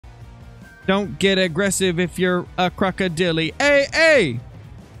Don't get aggressive if you're a crocodile. Hey, hey!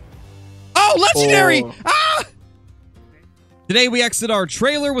 Oh, legendary! Oh. Ah! Today we exit our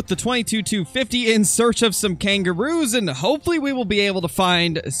trailer with the 22-250 in search of some kangaroos, and hopefully we will be able to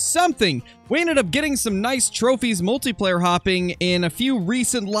find something. We ended up getting some nice trophies multiplayer hopping in a few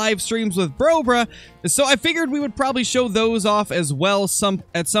recent live streams with Brobra, so I figured we would probably show those off as well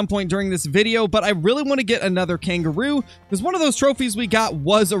at some point during this video, but I really want to get another kangaroo, because one of those trophies we got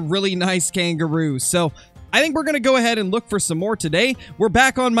was a really nice kangaroo, so I think we're going to go ahead and look for some more today. We're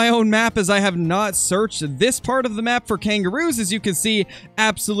back on my own map as I have not searched this part of the map for kangaroos. As you can see,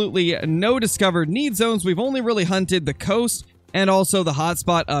 absolutely no discovered need zones. We've only really hunted the coast and also the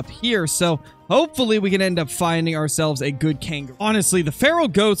hotspot up here. So hopefully we can end up finding ourselves a good kangaroo. Honestly, the feral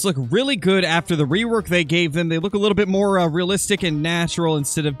goats look really good after the rework they gave them. They look a little bit more realistic and natural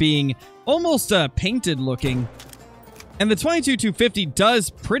instead of being almost painted looking. And the 22-250 does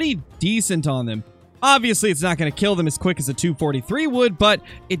pretty decent on them. Obviously, it's not going to kill them as quick as a 243 would, but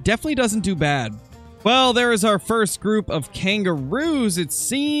it definitely doesn't do bad. Well, there is our first group of kangaroos. It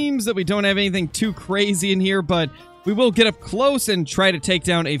seems that we don't have anything too crazy in here, but we will get up close and try to take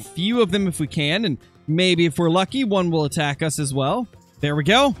down a few of them if we can, and maybe if we're lucky, one will attack us as well. There we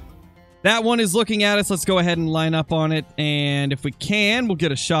go. That one is looking at us. Let's go ahead and line up on it, and if we can, we'll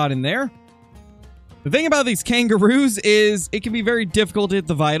get a shot in there. The thing about these kangaroos is it can be very difficult to hit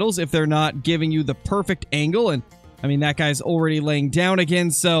the vitals if they're not giving you the perfect angle. And, I mean, that guy's already laying down again,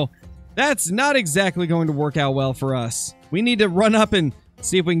 so that's not exactly going to work out well for us. We need to run up and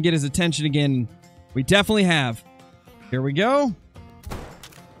see if we can get his attention again. We definitely have. Here we go.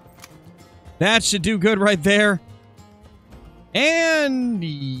 That should do good right there. And,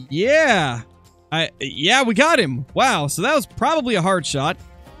 yeah. Yeah, we got him. Wow, so that was probably a hard shot.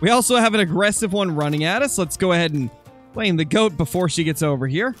 We also have an aggressive one running at us. Let's go ahead and claim the goat before she gets over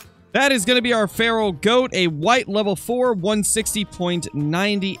here. That is going to be our feral goat, a white level 4,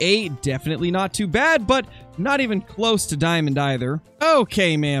 160.98. Definitely not too bad, but not even close to diamond either.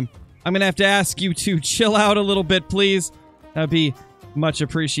 Okay, ma'am. I'm going to have to ask you to chill out a little bit, please. That'd be much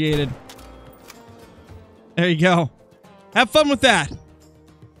appreciated. There you go. Have fun with that.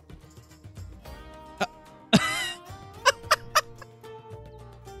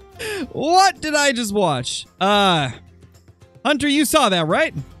 What did I just watch? Hunter, you saw that,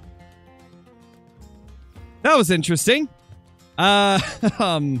 right? That was interesting. Wow.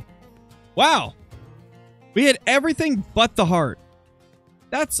 We hit everything but the heart.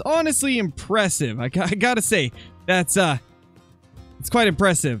 That's honestly impressive. I gotta say, it's quite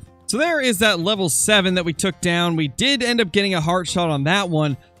impressive. So there is that level 7 that we took down. We did end up getting a heart shot on that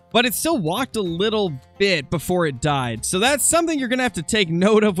one, but it still walked a little bit before it died. So that's something you're going to have to take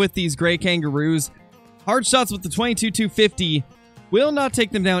note of with these gray kangaroos. Hard shots with the 22-250 will not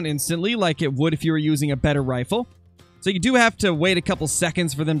take them down instantly like it would if you were using a better rifle. So you do have to wait a couple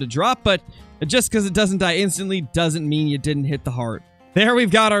seconds for them to drop, but just because it doesn't die instantly doesn't mean you didn't hit the heart. There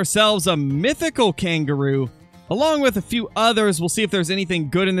we've got ourselves a mythical kangaroo, along with a few others. We'll see if there's anything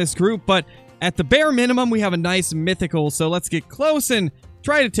good in this group, but at the bare minimum, we have a nice mythical, so let's get close and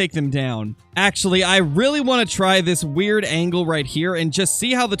try to take them down. Actually, I really want to try this weird angle right here and just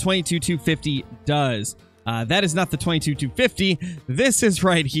see how the 22-250 does. That is not the 22-250. This is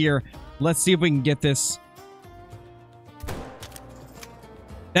right here. Let's see if we can get this.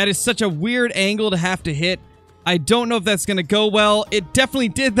 That is such a weird angle to have to hit. I don't know if that's going to go well. It definitely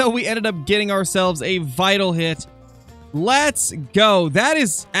did, though. We ended up getting ourselves a vital hit. Let's go. That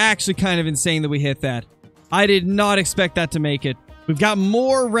is actually kind of insane that we hit that. I did not expect that to make it. We've got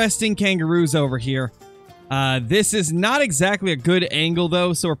more resting kangaroos over here. This is not exactly a good angle,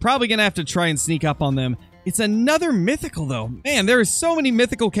 though, so we're probably going to have to try and sneak up on them. It's another mythical, though. Man, there are so many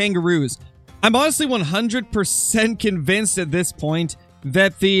mythical kangaroos. I'm honestly 100% convinced at this point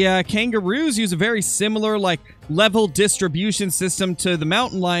that the kangaroos use a very similar, like, level distribution system to the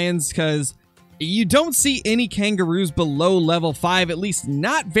mountain lions, because you don't see any kangaroos below level 5, at least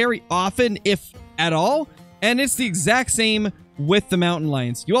not very often, if at all. And it's the exact same with the mountain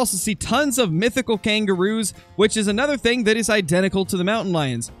lions. You also see tons of mythical kangaroos, which is another thing that is identical to the mountain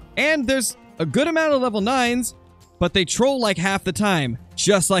lions. And there's a good amount of level 9s, but they troll like half the time,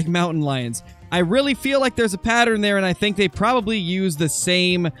 just like mountain lions. I really feel like there's a pattern there, and I think they probably use the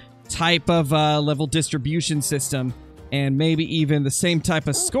same type of level distribution system, and maybe even the same type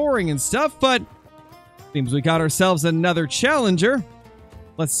of scoring and stuff, but seems we got ourselves another challenger.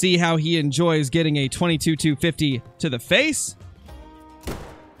 Let's see how he enjoys getting a 22-250 to the face.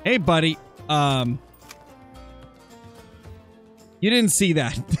 Hey, buddy. You didn't see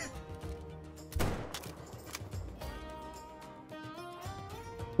that.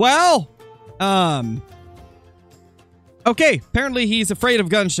 Well, Okay, apparently he's afraid of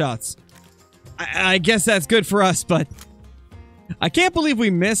gunshots. I guess that's good for us, but I can't believe we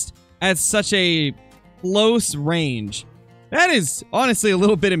missed at such a close range. That is honestly a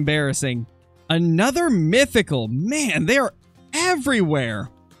little bit embarrassing. Another mythical. Man, they are everywhere.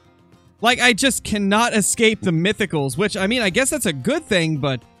 Like, I just cannot escape the mythicals, which, I mean, I guess that's a good thing,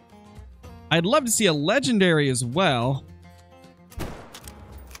 but I'd love to see a legendary as well.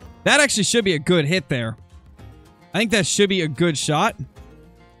 That actually should be a good hit there. I think that should be a good shot.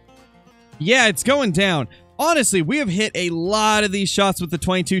 Yeah, it's going down. Honestly, we have hit a lot of these shots with the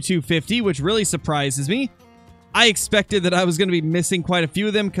 22-250, which really surprises me. I expected that I was going to be missing quite a few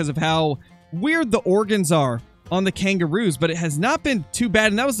of them because of how weird the organs are on the kangaroos, but it has not been too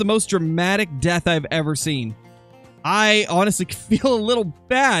bad, and that was the most dramatic death I've ever seen. I honestly feel a little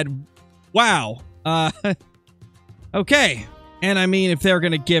bad. Wow. Okay. And I mean, if they're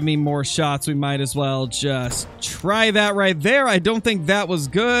going to give me more shots, we might as well just try that right there. I don't think that was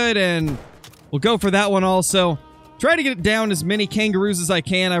good, and we'll go for that one also. Try to get down as many kangaroos as I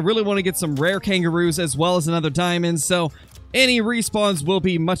can. I really want to get some rare kangaroos as well as another diamond, so any respawns will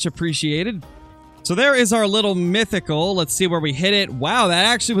be much appreciated. So there is our little mythical. Let's see where we hit it. Wow, that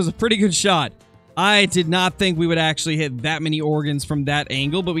actually was a pretty good shot. I did not think we would actually hit that many organs from that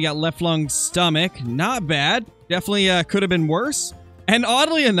angle, but we got left lung, stomach. Not bad. Definitely could have been worse. And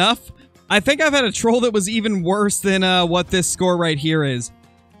oddly enough, I think I've had a troll that was even worse than what this score right here is,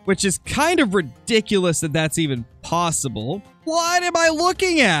 which is kind of ridiculous that that's even possible. What am I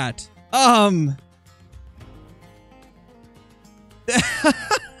looking at?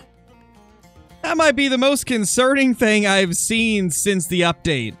 That might be the most concerning thing I've seen since the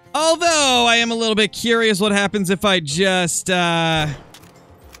update. Although, I am a little bit curious what happens if I just,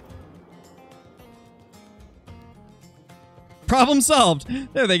 problem solved.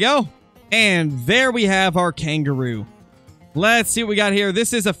 There they go. And there we have our kangaroo. Let's see what we got here.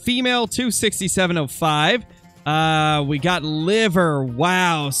 This is a female 26705. We got liver.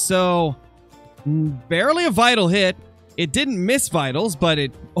 Wow. So, barely a vital hit. It didn't miss vitals, but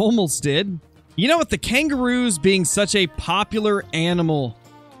it almost did. You know, with the kangaroos being such a popular animal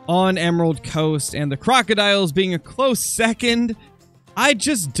on Emerald Coast and the crocodiles being a close second, I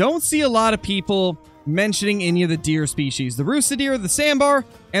just don't see a lot of people mentioning any of the deer species. The rooster deer, the sandbar,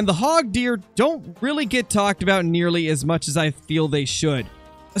 and the hog deer don't really get talked about nearly as much as I feel they should.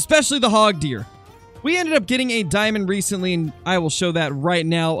 Especially the hog deer. We ended up getting a diamond recently, and I will show that right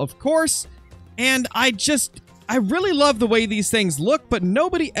now, of course. And I really love the way these things look, but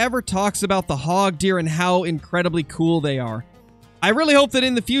nobody ever talks about the hog deer and how incredibly cool they are. I really hope that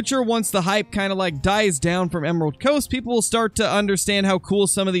in the future, once the hype kind of like dies down from Emerald Coast, people will start to understand how cool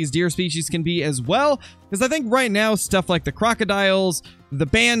some of these deer species can be as well. Because I think right now, stuff like the crocodiles, the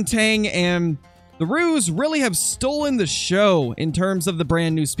bantang, and the roos really have stolen the show in terms of the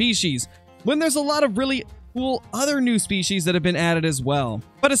brand new species, when there's a lot of really cool other new species that have been added as well.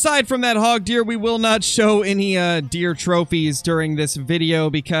 But aside from that hog deer, we will not show any deer trophies during this video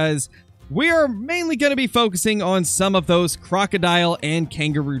because we are mainly going to be focusing on some of those crocodile and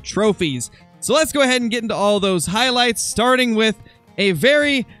kangaroo trophies. So let's go ahead and get into all those highlights, starting with a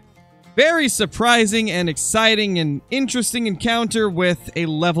very, very surprising and exciting and interesting encounter with a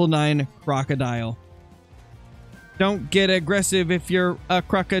level 9 crocodile. Don't get aggressive if you're a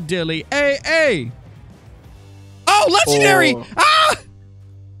crocodile. Hey, hey! Oh, legendary! Oh. Ah!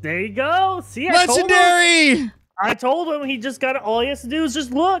 There you go. See, legendary! I told him he just got it. All he has to do is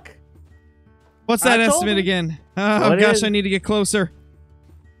just look. What's that estimate again? Oh gosh, I need to get closer.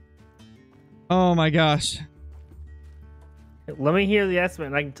 Oh my gosh. Let me hear the estimate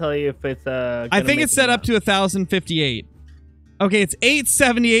and I can tell you if it's I think it's set up to 1,058. Okay, it's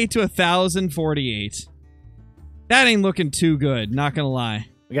 878 to 1,048. That ain't looking too good, not gonna lie.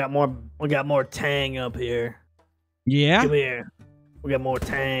 We got more tang up here. Yeah? Come here. We got more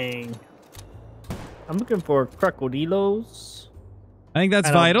tang. I'm looking for crocodilos. I think that's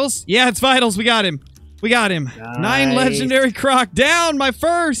vitals. Yeah, it's vitals. We got him. We got him. Nice. 9 legendary croc down. My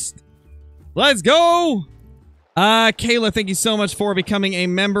first. Let's go. Kayla, thank you so much for becoming a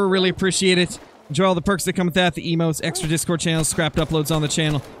member. Really appreciate it. Enjoy all the perks that come with that. The emotes, extra Discord channels, scrapped uploads on the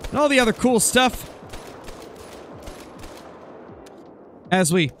channel, and all the other cool stuff.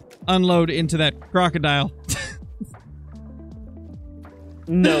 As we unload into that crocodile.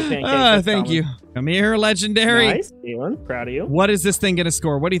 No pancakes. Thank you. Come here, legendary. Nice, Dylan. Proud of you. What is this thing gonna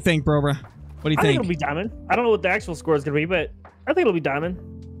score? What do you think, Brobra? What do you I think? think it'll be diamond. I don't know what the actual score is gonna be, but I think it'll be diamond.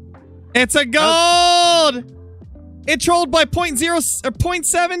 It's a gold! It trolled by 0.0 or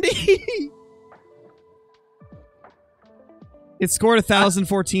 0.70. It scored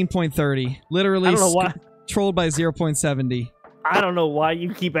 1014.30. Literally I don't know why. trolled by 0.70. I don't know why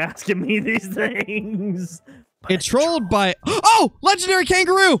you keep asking me these things. It trolled by... Oh! Legendary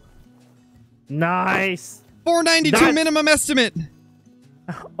Kangaroo! Nice. 492 minimum estimate.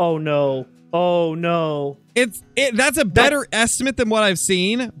 Oh, no. Oh, no. That's a better estimate than what I've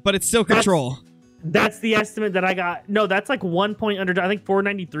seen, but it's still control. That's the estimate that I got. No, that's like 1 point under. I think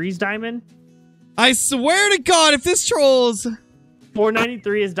 493 is diamond. I swear to God, if this trolls...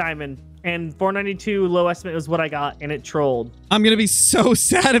 493 is diamond. And 492 low estimate was what I got, and it trolled. I'm gonna be so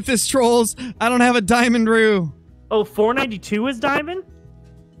sad if this trolls. I don't have a diamond roo. Oh, 492 is diamond?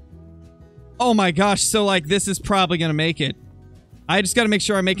 Oh my gosh, so like this is probably gonna make it. I just gotta make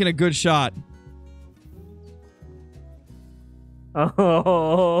sure I'm making a good shot.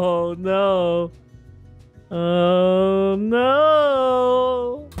 Oh no. Oh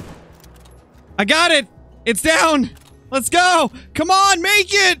no. I got it! It's down! Let's go! Come on, make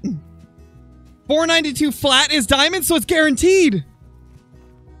it! 492 flat is diamond, so it's guaranteed!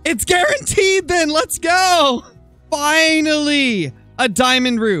 It's guaranteed then! Let's go! Finally! A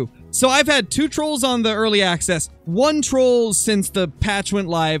diamond roo. So I've had 2 trolls on the early access, 1 troll since the patch went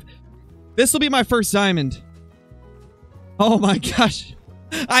live. This will be my first diamond. Oh my gosh.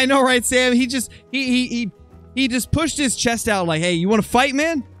 I know, right, Sam? He just pushed his chest out like, hey, you want to fight,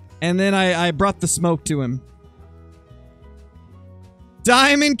 man? And then I brought the smoke to him.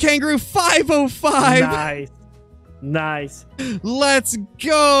 Diamond Kangaroo 505. Nice. Nice. Let's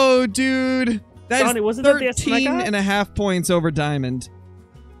go, dude. That Johnny, is wasn't that the estimate I 13 got? and a half points over diamond.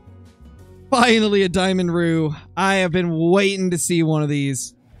 Finally a diamond roo. I have been waiting to see one of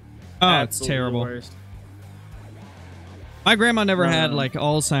these. Oh, Absolutely it's terrible. worst. My grandma never had like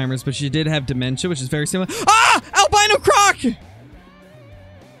Alzheimer's, but she did have dementia, which is very similar. Ah! Albino Croc!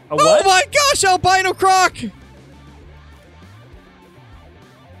 A what? Oh my gosh, Albino Croc!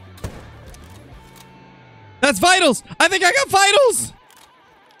 That's Vitals! I think I got Vitals!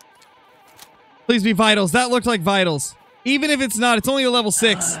 Please be Vitals. That looked like Vitals. Even if it's not, it's only a level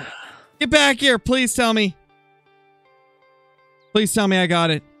 6. Get back here. Please tell me. Please tell me I got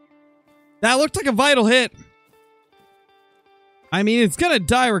it. That looked like a vital hit. I mean, it's gonna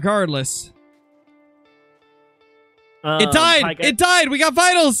die regardless. It died! It died! We got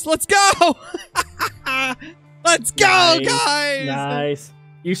vitals! Let's go! Let's go, guys! Nice.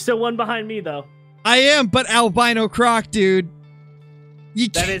 You're still one behind me, though. I am, but Albino Croc, dude.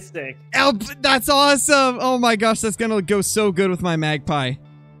 That is sick. That's awesome! Oh my gosh, that's gonna go so good with my magpie.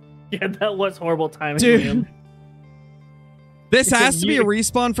 Yeah, that was horrible timing. Dude. Liam. This has to be a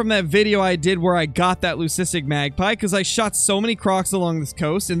respawn from that video I did where I got that leucistic magpie, because I shot so many crocs along this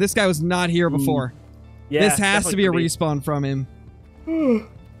coast, and this guy was not here before. Yeah, this has to be a respawn from him.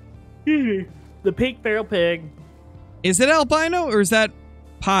 The pink feral pig. Is it albino, or is that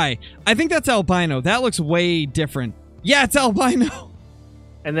pie? I think that's albino. That looks way different. Yeah, it's albino.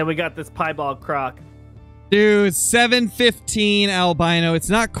 And then we got this piebald croc. Dude, 715 albino. It's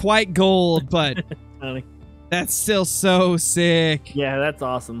not quite gold, but... Funny. That's still so sick. Yeah, that's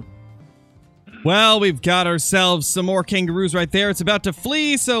awesome. Well, we've got ourselves some more kangaroos right there. It's about to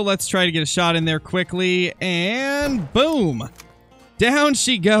flee, so let's try to get a shot in there quickly. And boom. Down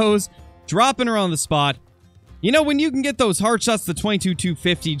she goes, dropping her on the spot. You know, when you can get those hard shots, the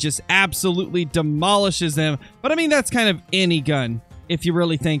 22-250 just absolutely demolishes them. But I mean, that's kind of any gun, if you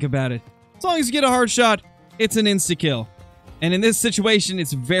really think about it. As long as you get a hard shot, it's an insta-kill. And in this situation,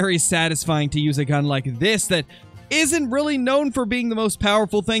 it's very satisfying to use a gun like this that isn't really known for being the most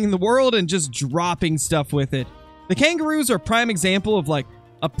powerful thing in the world and just dropping stuff with it. The kangaroos are a prime example of like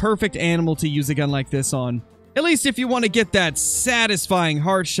a perfect animal to use a gun like this on. At least if you want to get that satisfying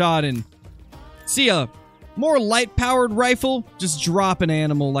hard shot and see a more light-powered rifle, just drop an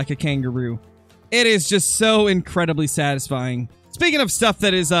animal like a kangaroo. It is just so incredibly satisfying. Speaking of stuff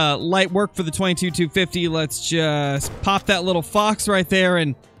that is light work for the 22-250, let's just pop that little fox right there,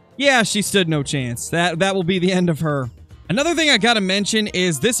 and yeah, she stood no chance. That will be the end of her. Another thing I gotta mention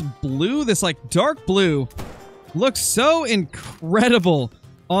is this blue, this like dark blue, looks so incredible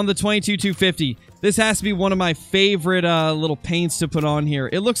on the 22-250. This has to be one of my favorite little paints to put on here.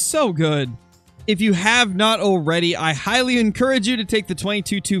 It looks so good. If you have not already, I highly encourage you to take the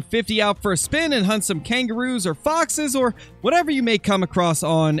 22-250 out for a spin and hunt some kangaroos or foxes or whatever you may come across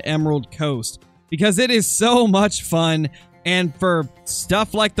on Emerald Coast, because it is so much fun, and for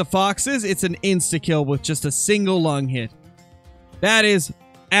stuff like the foxes, it's an insta-kill with just a single lung hit. That is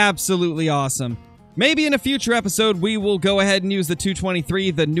absolutely awesome. Maybe in a future episode, we will go ahead and use the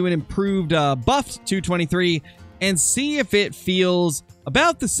 223, the new and improved buffed 223, and see if it feels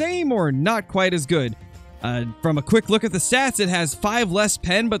about the same or not quite as good. From a quick look at the stats, it has 5 less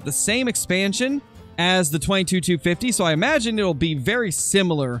pen, but the same expansion as the 22-250, so I imagine it'll be very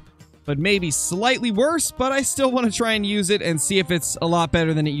similar, but maybe slightly worse, but I still want to try and use it and see if it's a lot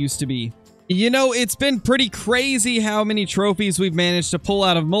better than it used to be. You know, it's been pretty crazy how many trophies we've managed to pull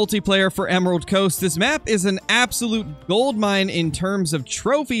out of multiplayer for Emerald Coast. This map is an absolute goldmine in terms of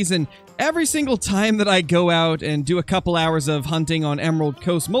trophies, and every single time that I go out and do a couple hours of hunting on Emerald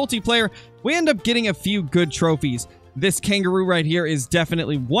Coast multiplayer, we end up getting a few good trophies. This kangaroo right here is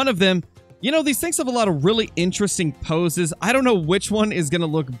definitely one of them. You know, these things have a lot of really interesting poses. I don't know which one is going to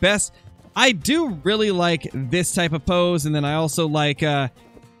look best. I do really like this type of pose, and then I also like,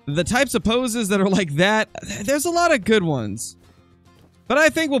 the types of poses that are like that. There's a lot of good ones. But I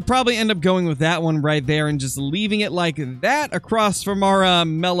think we'll probably end up going with that one right there and just leaving it like that across from our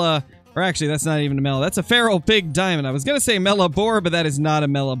Mela. Or actually, that's not even a Mela. That's a feral pig diamond. I was going to say Mela boar, but that is not a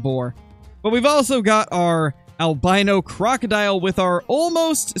Mela boar. But we've also got our albino crocodile with our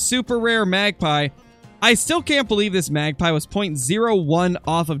almost super rare magpie. I still can't believe this magpie was 0.01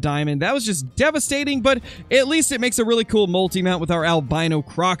 off of diamond. That was just devastating, but at least it makes a really cool multi-mount with our albino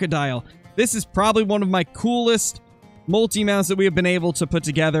crocodile. This is probably one of my coolest multi-mounts that we have been able to put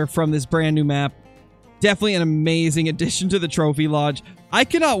together from this brand new map. Definitely an amazing addition to the trophy lodge. I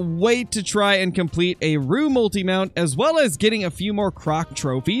cannot wait to try and complete a Roo multi-mount as well as getting a few more croc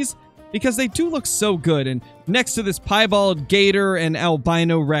trophies because they do look so good. And next to this piebald gator and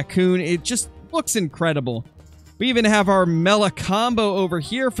albino raccoon, it just looks incredible. We even have our Mela combo over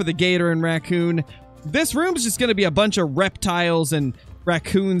here for the gator and raccoon. This room's just going to be a bunch of reptiles and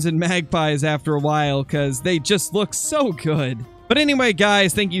raccoons and magpies after a while because they just look so good. But anyway,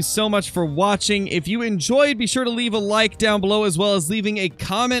 guys, thank you so much for watching. If you enjoyed, be sure to leave a like down below as well as leaving a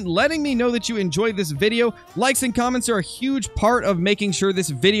comment letting me know that you enjoyed this video. Likes and comments are a huge part of making sure this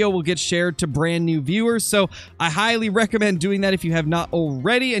video will get shared to brand new viewers, so I highly recommend doing that if you have not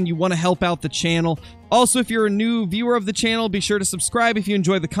already and you want to help out the channel. Also, if you're a new viewer of the channel, be sure to subscribe if you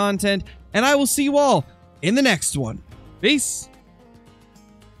enjoy the content, and I will see you all in the next one. Peace!